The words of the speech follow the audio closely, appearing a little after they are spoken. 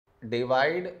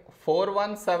divide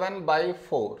 417 by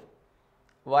 4.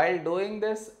 While doing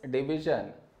this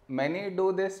division, many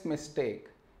do this mistake.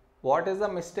 What is the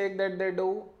mistake that they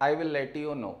do? I will let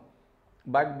you know.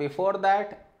 But before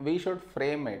that, we should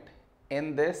frame it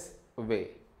in this way.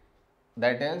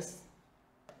 That is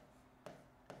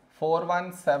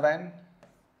 417,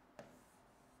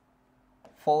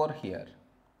 4 here.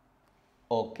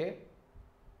 Okay.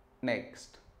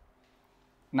 Next.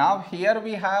 Now here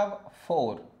we have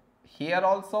 4. Here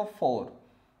also 4.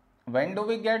 When do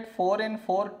we get 4 in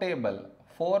 4 table?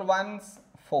 4 ones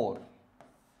 4.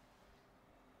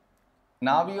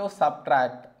 Now you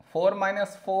subtract 4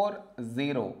 minus 4,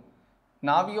 0.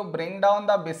 Now you bring down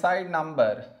the beside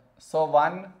number. So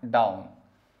 1 down.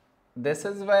 This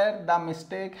is where the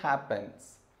mistake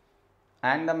happens.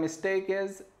 And the mistake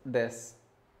is this.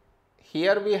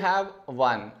 Here we have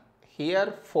 1.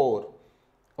 Here 4.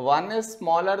 1 is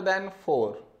smaller than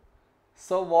 4.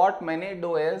 So what many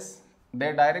do is,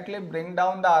 they directly bring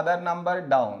down the other number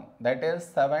down, that is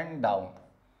 7 down.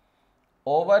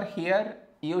 Over here,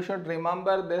 you should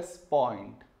remember this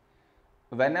point.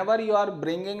 Whenever you are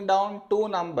bringing down two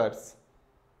numbers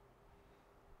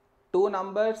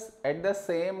at the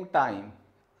same time,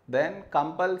 then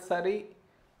compulsory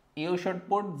you should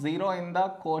put 0 in the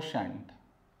quotient.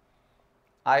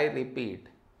 I repeat,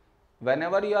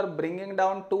 whenever you are bringing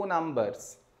down two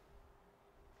numbers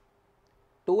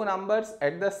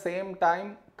at the same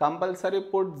time, compulsory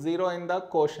put 0 in the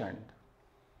quotient.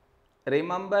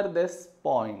 Remember this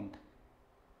point.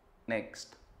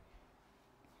 Next.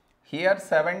 Here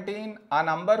 17, a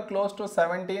number close to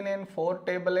 17 in 4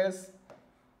 table is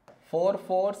 4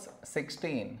 4s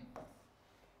 16.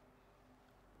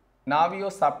 Now you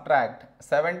subtract.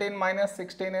 17 minus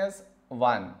 16 is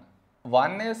 1.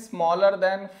 1 is smaller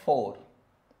than 4.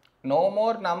 No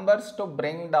more numbers to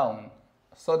bring down.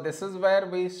 So this is where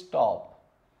we stop.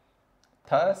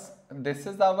 Thus, this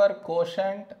is our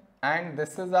quotient and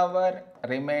this is our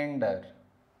remainder.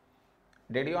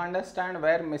 Did you understand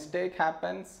where mistake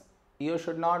happens? You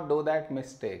should not do that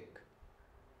mistake.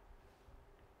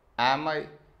 Am I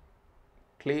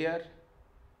clear?